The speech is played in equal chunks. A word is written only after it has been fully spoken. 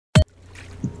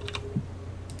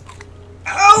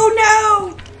Oh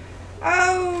no!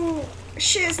 Oh,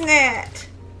 shiznit.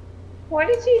 What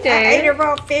did you do? I ate a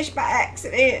raw fish by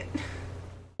accident.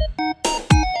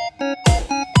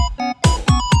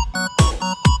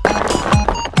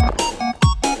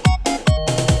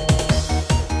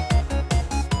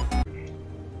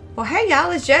 Well, hey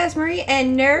y'all, it's Jasmarie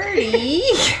and Nerdy.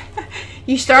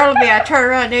 You startled me. I turned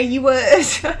around, there you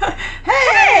was.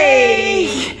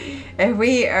 Hey! And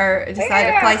we are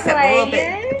decided to play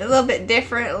something a little bit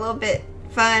different, a little bit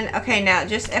fun. Okay, now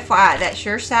just FYI, that's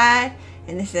your side,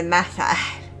 and this is my side.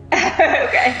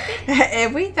 Okay.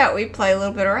 And we thought we'd play a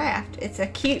little bit of Raft. It's a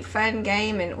cute, fun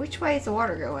game. And which way is the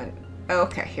water going? Oh,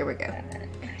 okay, here we go.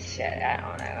 Shit, I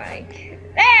don't know. Like,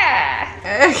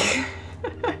 ah!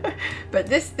 But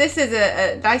this is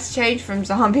a nice change from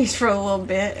zombies for a little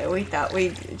bit. And we thought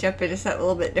we'd jump into something a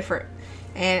little bit different.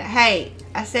 And hey,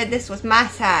 I said this was my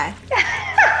side.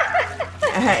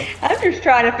 I'm just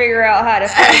trying to figure out how to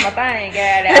pull my thing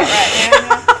out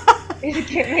right now.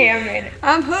 Give me a minute.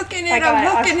 I'm hooking it. I'm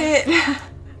hooking it.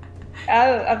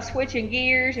 Oh, I'm switching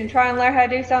gears and trying to learn how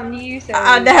to do something new. So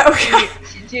I know.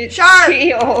 Just Shark.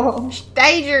 chill.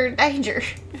 Danger, danger.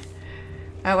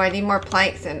 Oh, I need more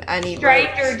planks and I need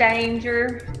Stranger ropes.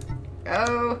 danger.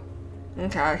 Oh,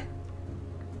 okay.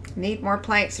 Need more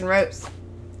planks and ropes.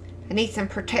 I need some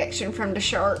protection from the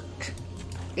shark.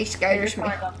 He scares me.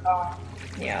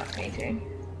 Yeah, me too.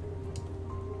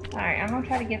 Alright, I'm gonna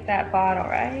try to get that bottle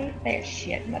right there.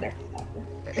 Shit,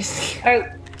 motherfucker. Oh,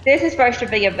 this is supposed to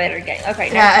be a better game.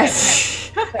 Okay,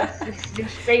 yes. Let's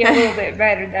just be a little bit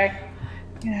better though.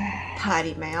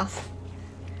 Potty mouth.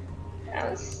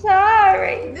 I'm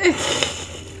sorry.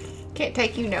 Can't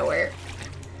take you nowhere.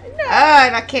 No. Oh,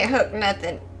 and I can't hook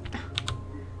nothing.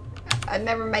 I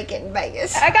never make it in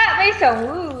Vegas. I got me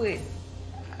some wood.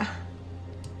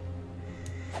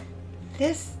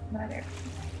 This.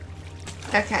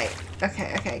 Okay.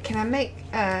 Can I make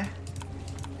I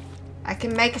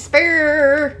can make a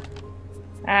spear.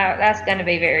 That's gonna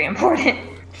be very important.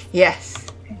 Yes.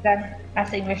 I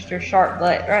see Mr. Shark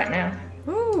Butt right now.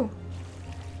 Ooh.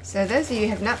 So those of you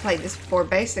who have not played this before,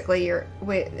 basically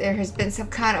there has been some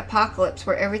kind of apocalypse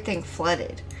where everything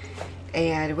flooded.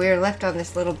 And we're left on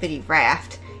this little bitty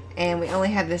raft. And we only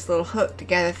have this little hook to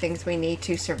gather things we need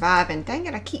to survive. And dang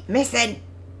it, I keep missing.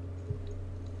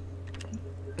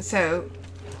 So,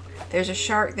 there's a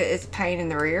shark that is a pain in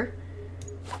the rear.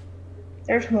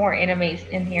 There's more enemies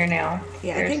in here now.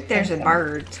 Yeah, I think there's a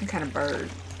bird. Some kind of bird.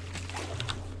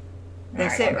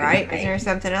 That's it, right? Is there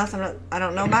something else I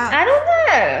don't know about? I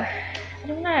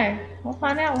don't know. We'll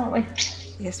find out, won't we?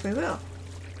 Yes, we will.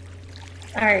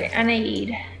 Alright, I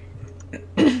need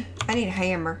a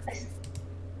hammer.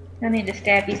 I need a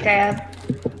stabby stab.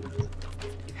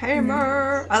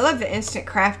 Hammer! I love the instant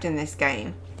craft in this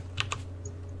game.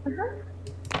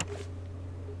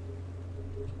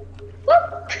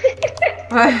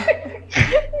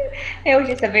 It was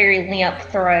just a very limp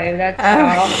throw, that's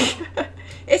all.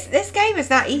 This game is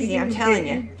not easy, I'm telling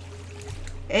you.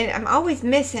 And I'm always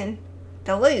missing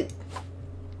the loot.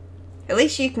 At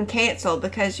least you can cancel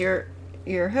because your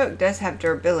hook does have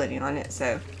durability on it,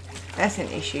 so that's an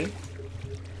issue.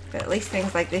 But at least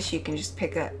things like this you can just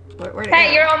pick up. Where'd it go?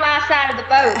 You're on my side of the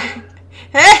boat.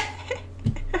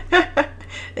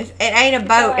 It ain't a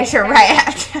boat, it's a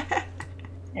raft.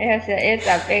 It's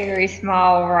a very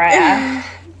small raft.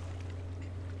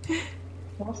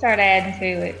 We'll start adding to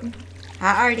it.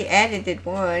 I already added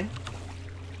one.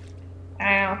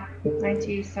 Ow, I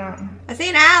choose something. I see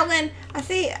an island. I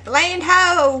see land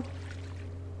ho.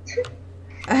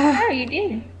 Oh, you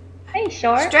did. Hey,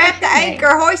 Shark. Strap the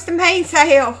anchor, hoist the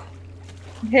mainsail.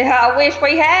 Yeah, I wish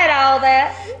we had all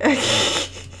that.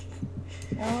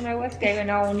 I don't know what's going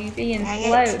on. You being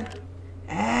slow.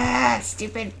 Ah,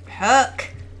 stupid hook.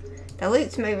 The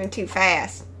loot's moving too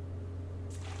fast.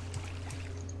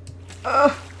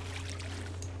 Oh.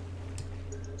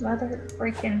 Mother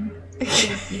freaking.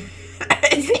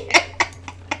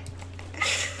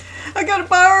 I got a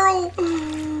barrel.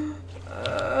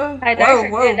 Hey,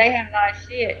 whoa. They have a lot of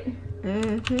shit.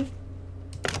 Mm-hmm.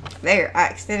 There, I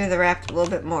extended the raft a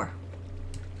little bit more.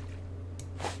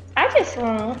 I just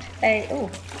want a.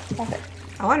 Oh, stop it.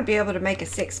 I want to be able to make a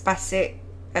 6x6.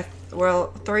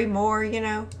 Well, 3 more, you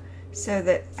know, so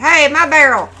that. Hey, my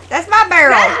barrel. That's my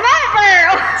barrel. That's my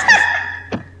barrel.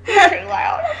 Too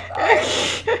loud. I'm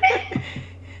sorry.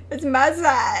 It's my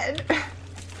side.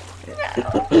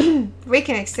 We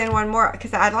can extend one more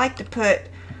because I'd like to put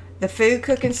the food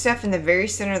cooking stuff in the very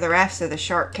center of the raft so the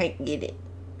shark can't get it.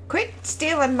 Quit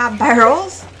stealing my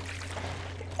barrels.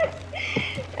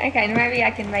 Okay, maybe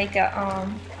I can make a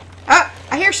Oh,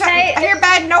 I hear something. Hey, I hear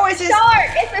bad noises.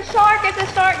 Shark! It's a shark! It's a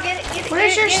shark! Get it! Get it!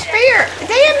 Where's your get it. spear?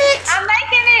 Damn it! I'm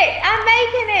making it! I'm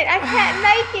making it! I can't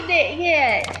making it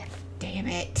yet. Damn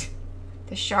it!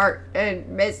 The shark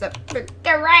messed up the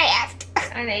raft.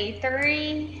 I need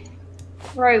 3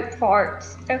 rope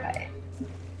parts. Okay.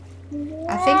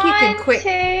 I think you can quit.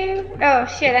 1, 2. Oh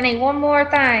shit! I need one more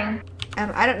thing.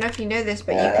 I don't know if you know this,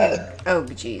 but you can. Oh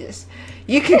Jesus!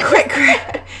 You can quit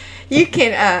craft. You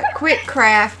can quit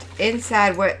craft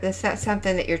inside what that's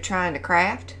something that you're trying to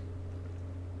craft.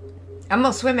 I'm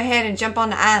gonna swim ahead and jump on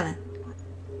the island.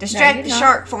 Distract the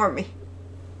shark for me.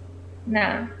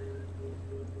 No.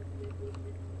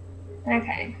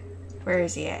 Okay. Where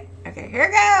is he at? Okay, here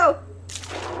I go.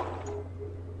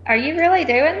 Are you really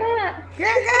doing that? Here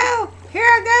I go. Here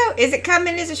I go. Is it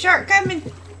coming? Is a shark coming?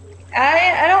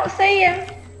 I don't see him.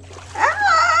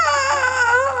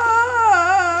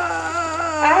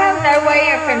 I have no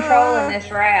way of controlling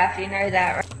this raft. You know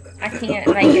that, right? I can't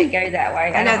make it go that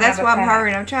way. I know, that's why I'm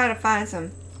hurrying. I'm trying to find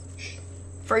some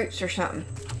fruits or something.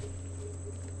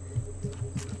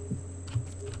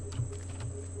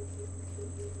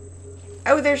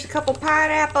 Oh, there's a couple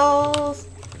pineapples.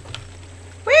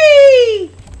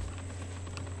 Whee!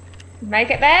 Make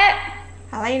it back.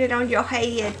 I landed on your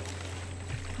head.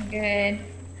 Good.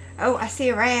 Oh, I see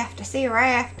a raft. I see a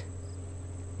raft.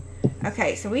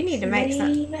 Okay, so we need to make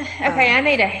some. Okay, I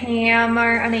need a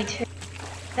hammer. I need 2.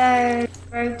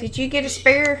 Did you get a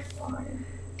spare? 1,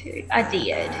 2. I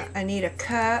did. I need a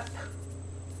cup.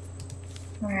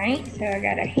 Alright, so I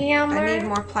got a hammer. I need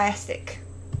more plastic.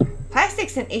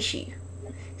 Plastic's an issue.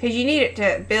 Because you need it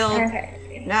to build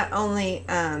not only,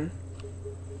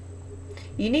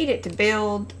 you need it to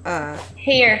build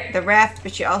here the raft,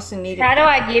 but you also need it. How do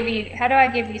I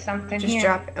give you something? Just here?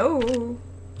 drop it. Oh.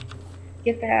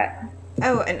 Get that.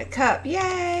 Oh, and a cup.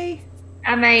 Yay.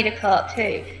 I made a cup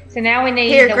too. So now we need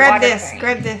here, the grab water this. thing.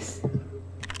 Grab this.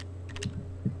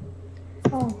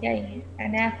 Oh, yay.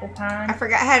 An apple pie. I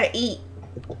forgot how to eat.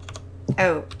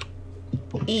 Oh.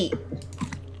 Eat.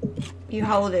 You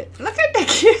hold it. Look at the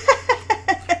cute.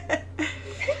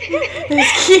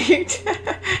 It's cute.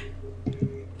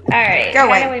 Alright. Go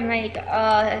away. How do we make,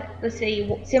 let's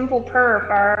see, simple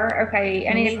fur. Okay,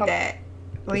 I need that.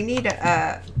 We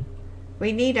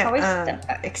need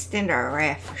a, extend our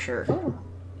raft for sure. Ooh.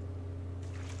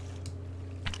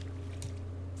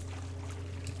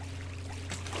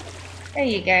 There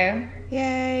you go.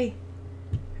 Yay.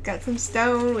 Got some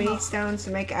stone. We need stones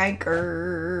to make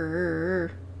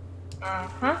anchor.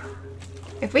 Uh-huh.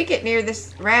 If we get near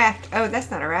this raft, oh,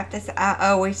 that's not a raft. That's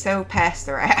we so past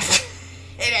the raft.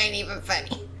 It ain't even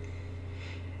funny.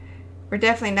 We're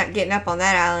definitely not getting up on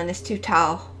that island. It's too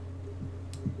tall.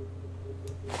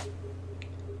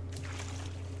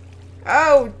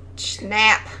 Oh,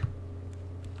 snap.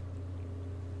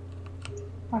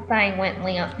 My thing went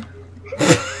limp.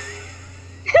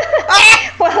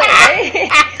 Well, it did.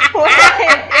 I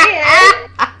couldn't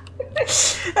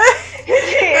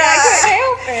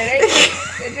help it.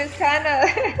 It just kind of.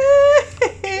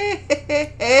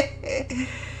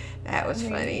 That was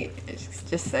funny.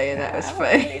 Just saying that was I'm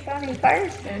funny. a pretty funny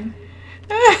person.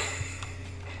 I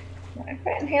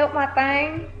couldn't help my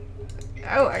thing.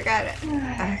 Oh, I got it.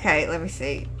 Okay, let me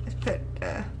see. Let's put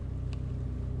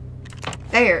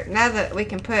there. Now that we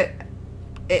can put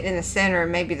it in the center,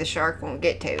 and maybe the shark won't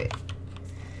get to it.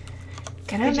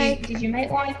 Did you make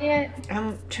one yet?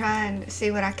 I'm trying to see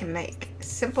what I can make.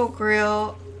 Simple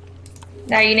grill.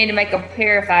 No, you need to make a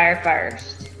purifier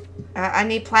first. I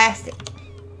need plastic.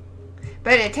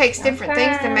 But it takes different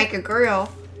things to make a grill.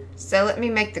 So let me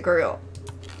make the grill.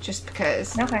 Just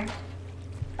because. Okay.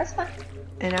 That's fine.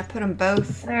 And I put them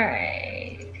both.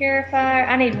 Alright. Purifier.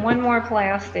 I need one more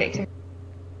plastic.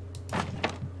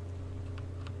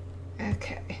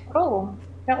 Okay. Oh.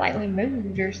 Felt like we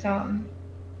moved or something.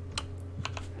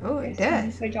 Oh, it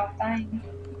does. Good job, thing.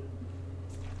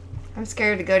 I'm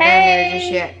scared to go down there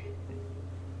just yet.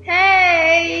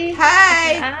 Hey!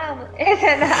 Hi! It's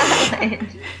an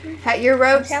island. Your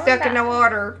rope's stuck in the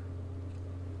water.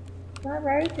 My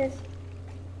rope is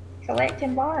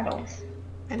collecting bottles.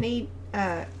 I need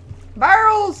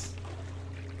barrels.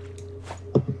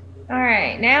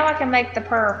 Alright, now I can make the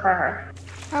fur.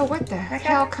 Oh, what the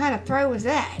hell kind of throw was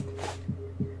that?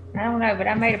 I don't know, but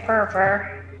I made a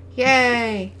fur.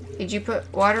 Yay! Did you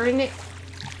put water in it?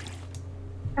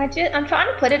 I'm trying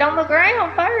to put it on the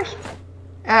ground first.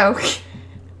 Oh.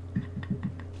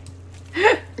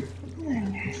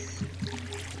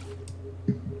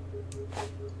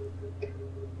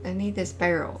 I need this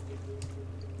barrel.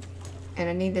 And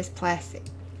I need this plastic.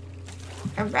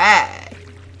 Alright. I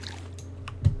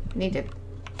need to...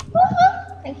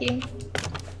 Thank you.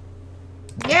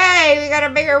 Yay! We got a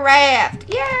bigger raft.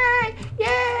 Yay!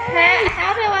 Yay!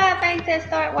 How do I make this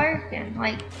start working?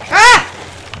 Like. Ah!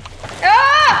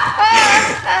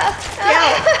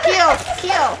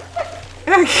 Kill!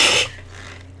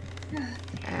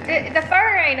 The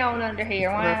fur ain't on under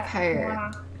here.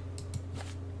 Repair.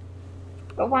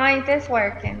 But why ain't this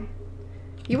working?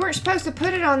 You weren't supposed to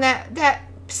put it on that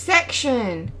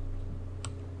section.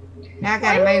 Now I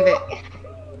gotta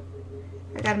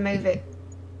move it.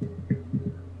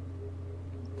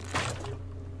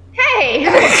 Hey!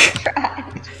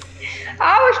 I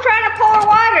was trying to pour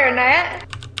water in that.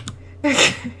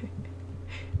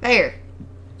 There.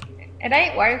 It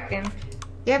ain't working.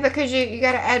 Yeah, because you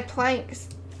gotta add planks.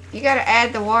 You gotta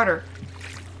add the water.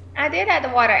 I did add the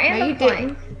water and the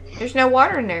planks. Didn't. There's no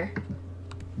water in there.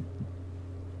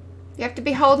 You have to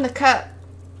be holding the cup.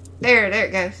 There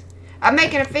it goes. I'm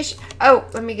making a fish. Oh,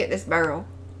 let me get this barrel.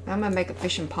 I'm gonna make a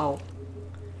fishing pole.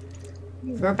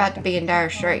 We're about to be in dire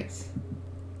straits.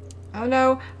 Oh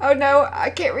no! Oh no! I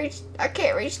can't reach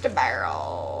the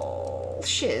barrel.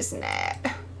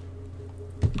 Shiznat.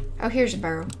 Oh, here's a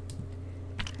barrel.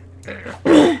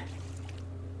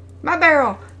 My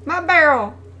barrel! My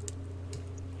barrel!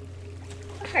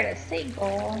 I heard a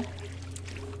seagull.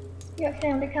 You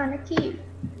sounded kind of cute.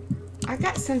 I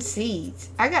got some seeds.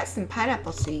 I got some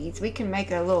pineapple seeds. We can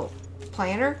make a little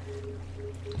planter,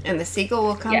 and the seagull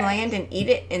will come land and eat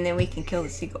it, and then we can kill the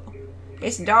seagull.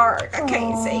 It's dark. I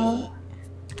can't see.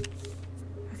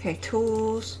 Okay,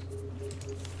 tools.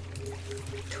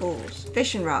 Tools.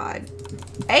 Fishing rod.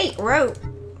 8 rope.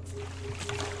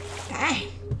 Dang.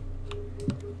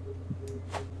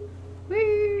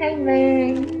 Hey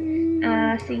moon,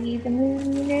 I see the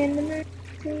moon and the moon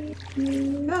sees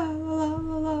me. La, la,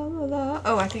 la, la, la, la.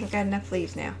 Oh, I think I got enough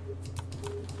leaves now.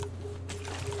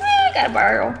 I got a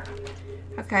barrel.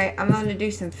 Okay, I'm gonna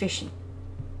do some fishing.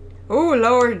 Oh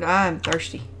Lord, I'm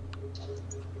thirsty.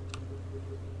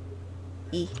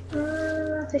 E.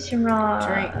 Fishing rod.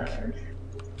 Drink.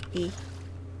 E.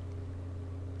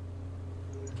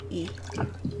 E.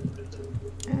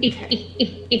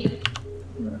 Okay.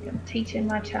 I'm teaching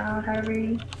my child how to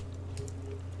read.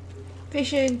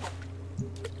 Fishing.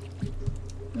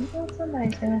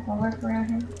 Somebody's doing some work around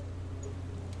here.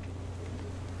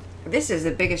 This is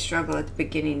the biggest struggle at the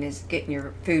beginning, is getting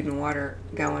your food and water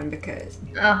going, because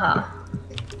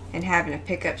and having to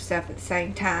pick up stuff at the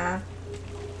same time.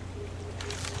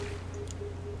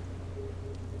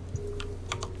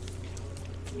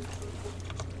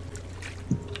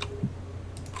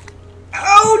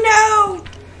 Oh no!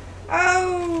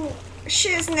 Oh,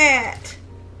 shiznat!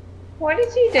 What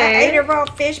did you do? I ate a raw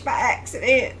fish by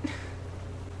accident.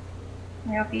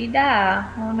 Well, if you die,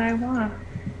 I don't know why.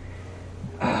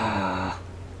 Oh,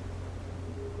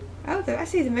 I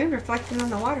see the moon reflecting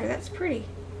on the water. That's pretty.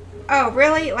 Oh,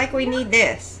 really? Like we need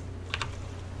this?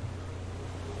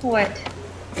 What?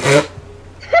 I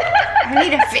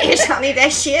need a fish. I need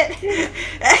that shit.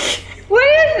 What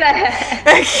is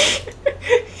that?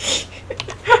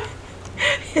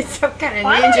 It's some kind of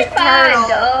Why ninja do we find turtle.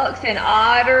 ducks and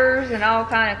otters and all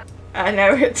kind of I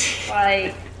know it.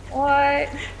 like what?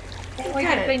 Can't we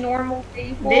just be normal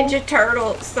people? Ninja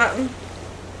turtle something.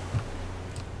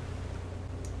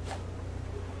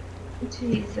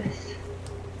 Jesus.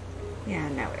 Yeah, I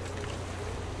know it.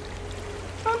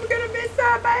 I'm gonna miss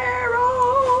that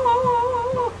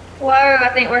barrel. Whoa, I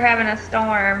think we're having a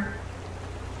storm.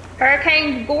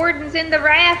 Hurricane Gordon's in the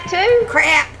raft too.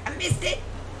 Crap, I missed it.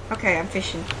 Okay, I'm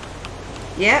fishing.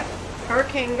 Yep,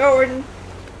 Hurricane Gordon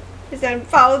has then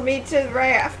followed me to the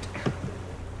raft.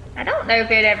 I don't know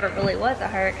if it ever really was a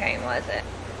hurricane, was it?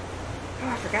 Oh,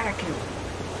 I forgot I can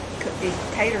cook these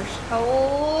potatoes.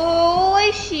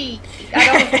 Holy shit. I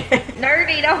don't,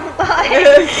 nerdy don't like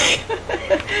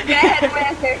bad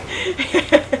weather.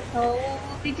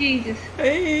 Holy Jesus.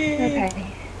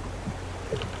 Okay.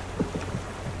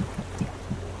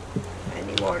 I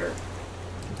need water.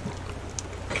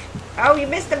 Oh, you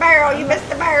missed the barrel. You missed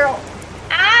the barrel.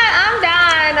 I'm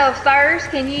dying of thirst.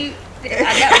 Can you,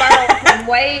 that barrel can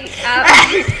wait.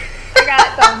 I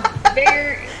got some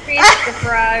bigger fish to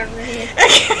fry over here.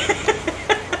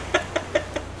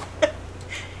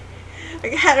 I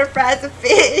gotta fry some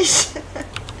fish.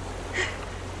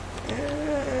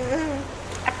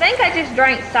 I think I just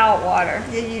drank salt water.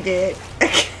 Yeah, you did.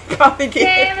 Probably did.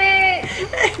 Damn it.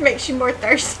 It makes you more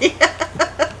thirsty.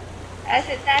 That's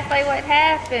exactly what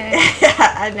happened.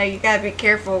 I know, you gotta be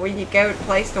careful when you go to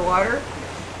place the water.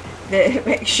 That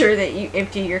make sure that you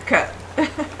empty your cup.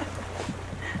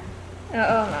 Oh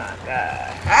my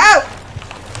god. Oh!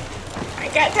 I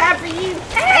ain't got time for you.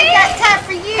 Hey! I ain't got time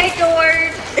for you. Hey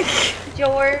George.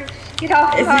 George. Get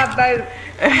off my boat.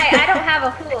 Hey, I don't have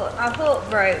a hook. My hook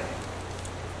broke.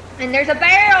 And there's a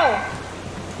barrel.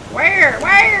 Where?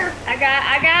 I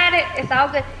got it. It's all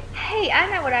good. Hey, I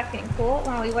know what I can cook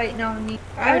while we waiting on you.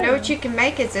 I know what you can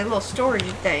make. It's a little storage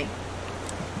thing.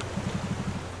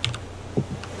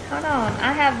 Hold on.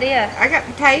 I have this. I got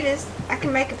potatoes. I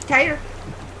can make a potato.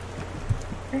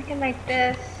 I can make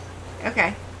this.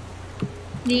 Okay.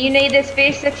 Do you need this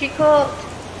fish that you cooked?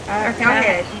 Or can Go I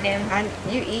ahead. eat him?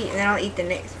 You eat, and then I'll eat the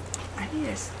next. I need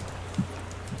this.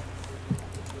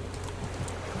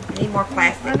 I need more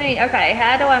plastic. Okay,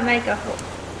 how do I make a hook?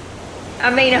 I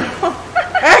mean a hook.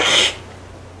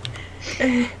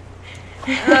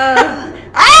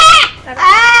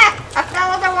 I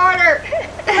fell in the water.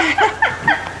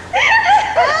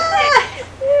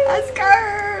 I'm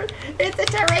scared. It's a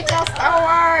torrential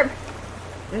storm.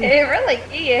 It really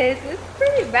is. It's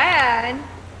pretty bad.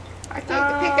 I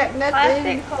can't pick up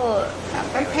nothing. Plastic hook.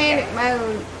 I'm in panic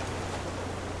mode.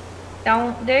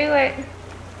 Don't do it.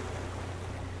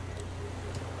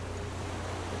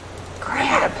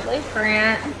 Crap. A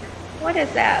blueprint. What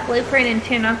is that? Blueprint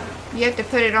antenna. You have to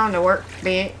put it on the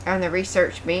workbench, on the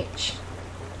research bench.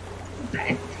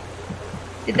 Okay.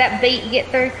 Did that beet get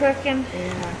through cooking?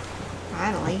 Yeah.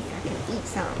 Finally, I can eat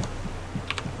some.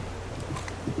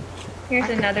 Here's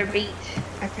another beet.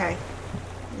 Okay.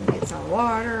 Get some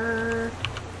water.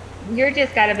 You're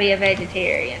just got to be a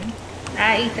vegetarian.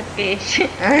 I eat the fish.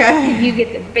 Okay. You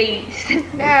get the beets.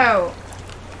 No.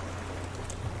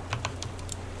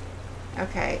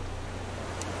 Okay.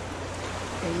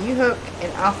 And you hook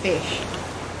and I'll fish.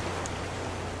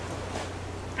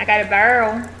 I got a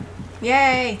barrel.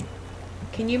 Yay.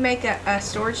 Can you make a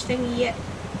storage thingy yet?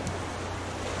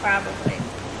 Probably.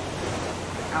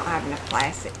 I don't have enough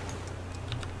plastic.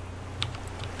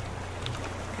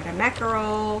 Got a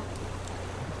mackerel.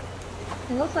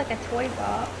 It looks like a toy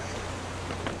box.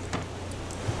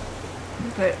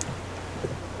 Put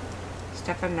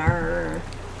stuff in there.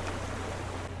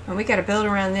 And we gotta build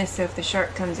around this so if the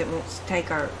shark comes it won't take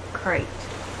our crate.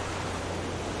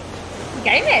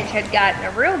 Game Edge had gotten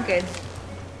a real good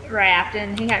raft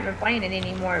and he hadn't been playing it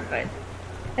anymore, but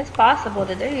it's possible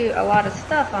to do a lot of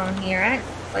stuff on here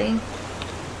actually.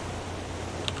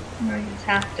 I just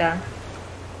have to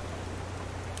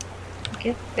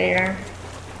get there.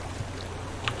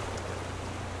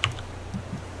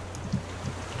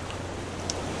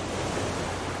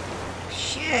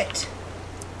 Shit.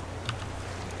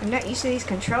 I'm not used to these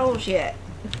controls yet.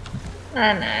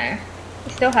 I know.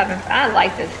 We still haven't. I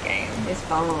like this game. It's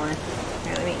fun.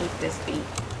 Here, let me eat this beet.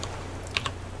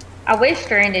 I wish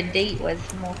Stranded Deep was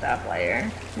multiplayer.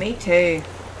 Me too.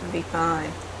 It'd be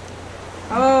fun.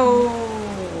 Oh,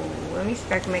 let me see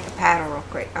if I can make a paddle real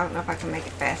quick. I don't know if I can make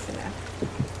it fast enough.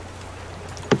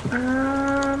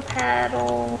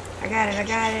 Paddle. I got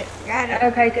it.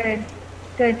 Okay, good.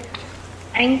 Good.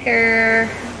 Anchor.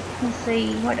 Let's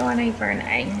see. What do I need for an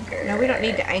anchor? No, we don't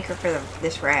need to anchor for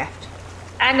this raft.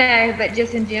 I know, but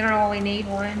just in general, we need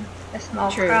one. A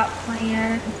small crop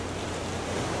plant.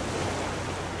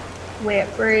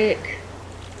 Wet brick.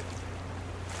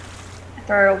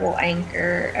 Throwable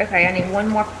anchor. Okay, I need one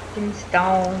more fucking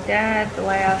stone. That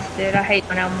blasted. I hate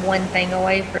when I'm one thing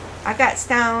away from. I got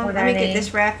stone. Let me get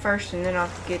this raft first, and then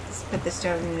I'll put the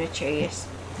stone in the chest.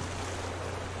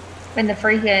 And the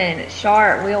freaking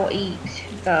shark will eat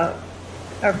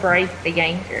or break the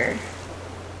anchor.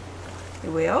 It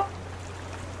will?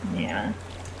 Yeah.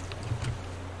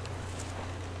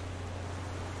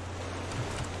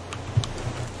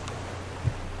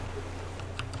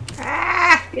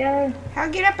 Ah! Yeah. How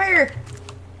get up here?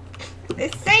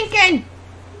 It's sinking!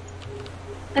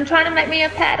 I'm trying to make me a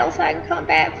paddle so I can come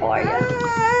back for you.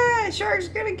 Ah! Shark's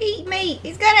gonna eat me!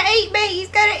 He's gonna eat me! He's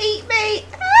gonna eat me!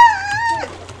 Ah!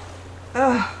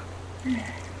 Oh.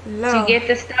 Did you get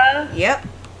the stuff? Yep.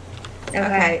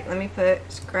 Okay, let me put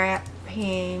scrap,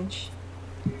 hinge,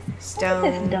 stone.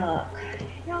 Look at this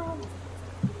duck.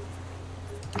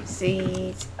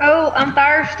 Seeds. Oh, I'm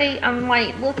thirsty. I'm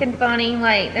like looking funny.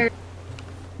 Like there's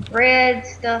red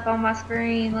stuff on my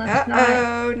screen. Let's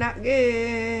not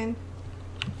good.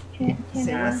 Can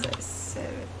See, I? what's this? 7,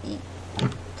 eat.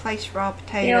 Place raw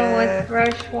potato. Deal with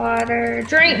fresh water.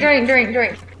 Drink.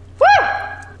 Woo!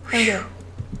 I'm good.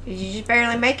 Did you just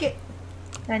barely make it?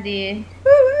 I did.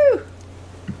 Woo!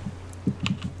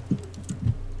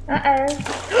 Uh-oh.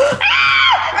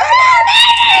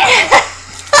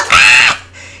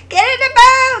 Get in the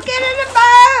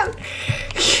boat!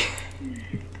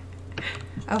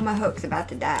 Oh, my hook's about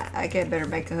to die. I better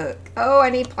make a hook. Oh, I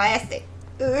need plastic.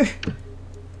 Ugh.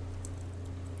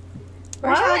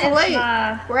 Where's all the loot?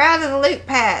 We're out of the loot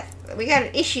path. We got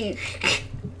an issue.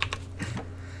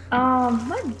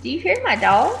 Do you hear my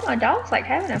dog? My dog's like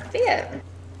having a fit.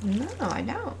 No, I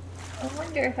don't. I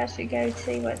wonder if I should go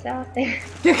see what's out there.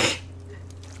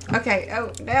 Okay,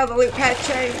 oh, now the loop had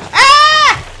changed.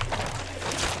 Ah!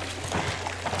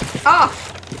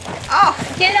 Off!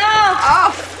 Off! Get off!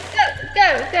 Off!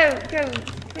 Go.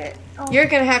 Oh, You're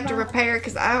gonna have to repair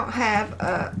because I don't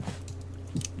have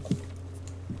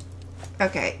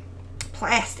okay,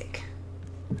 plastic.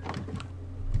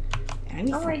 I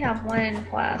only have one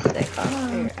plastic.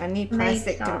 Here, I need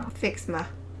plastic to fix my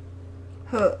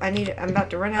hook. I'm about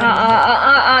to run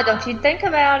out. Don't you think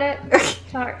about it.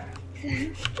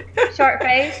 Shark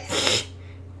face.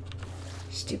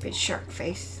 Stupid shark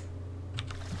face.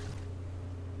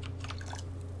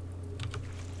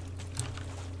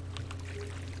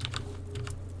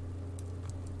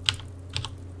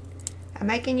 I'm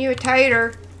making you a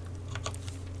tater.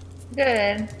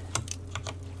 Good.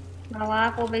 My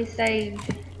life will be saved.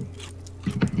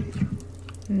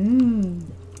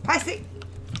 Plastic.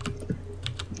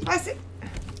 Plastic.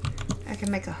 I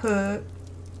can make a hook.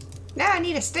 Now I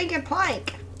need a stinking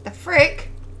plank. The frick.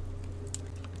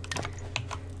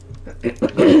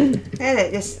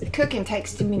 This cooking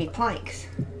takes too many planks.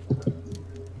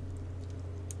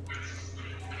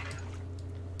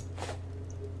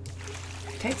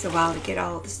 It takes a while to get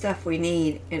all the stuff we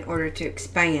need in order to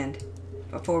expand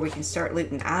before we can start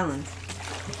looting islands.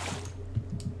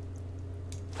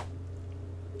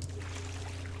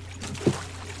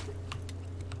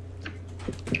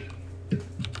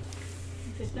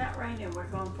 If it's not raining, we're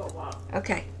going for a walk.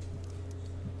 Okay.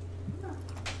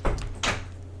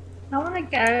 I want to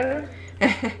go.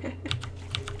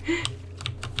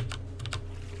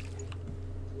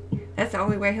 That's the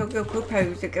only way he'll go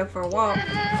propose, to go for a walk.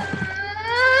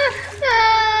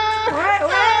 What?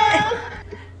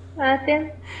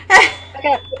 Nothing.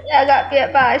 I got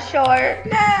bit by a shark.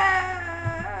 No!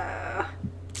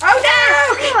 Oh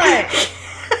no!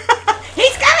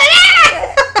 He's coming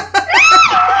out!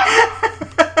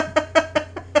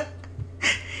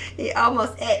 He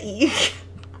almost ate you.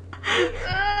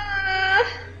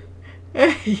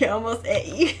 He almost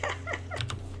ate you.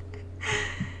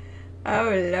 Oh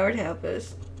Lord help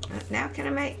us. Now can I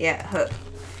make? Yeah, hook.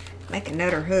 Make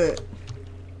another hook.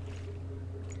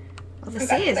 Well, the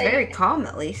sea is very calm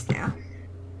at least now.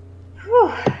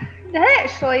 Whew. That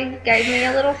actually gave me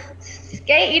a little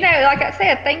scare. You know, like I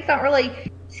said, things don't really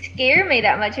scare me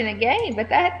that much in a game, but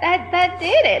that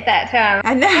did it that time.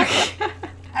 I know.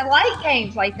 I like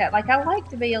games like that. Like, I like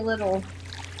to be a little...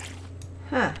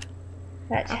 Huh.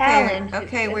 That challenge.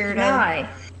 Okay, it's weirdo.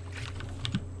 Nice.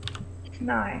 It's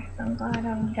nice. I'm glad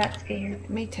I got scared.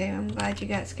 Me too. I'm glad you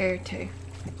got scared too.